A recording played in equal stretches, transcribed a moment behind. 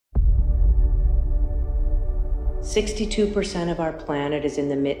62% of our planet is in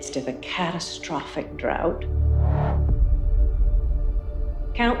the midst of a catastrophic drought.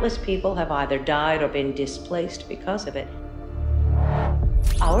 Countless people have either died or been displaced because of it.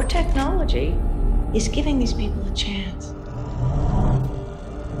 Our technology is giving these people a chance.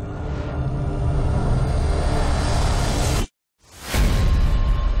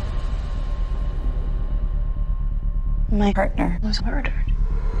 My partner was murdered.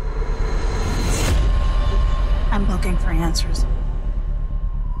 I'm looking for answers.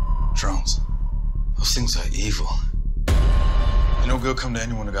 Drones. Those things are evil. Ain't no good come to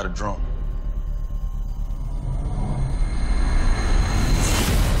anyone who got a drone.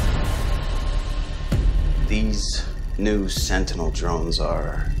 These new Sentinel drones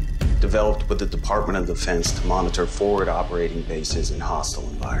are developed with the Department of Defense to monitor forward operating bases in hostile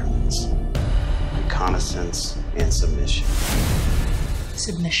environments. Reconnaissance and submission.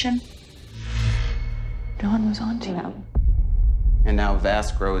 Submission? Dawn was onto them. And now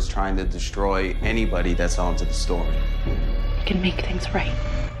Vascro is trying to destroy anybody that's onto the story. You can make things right.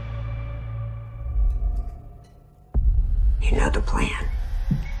 You know the plan.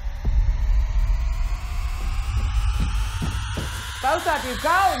 Both of you,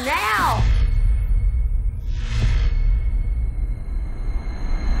 go now!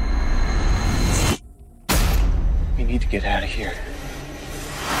 We need to get out of here.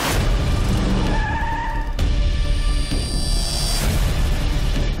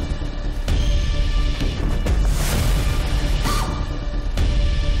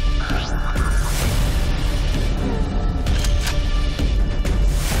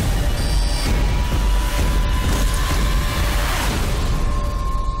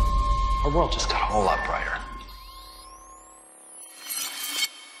 Our world just got a whole lot brighter.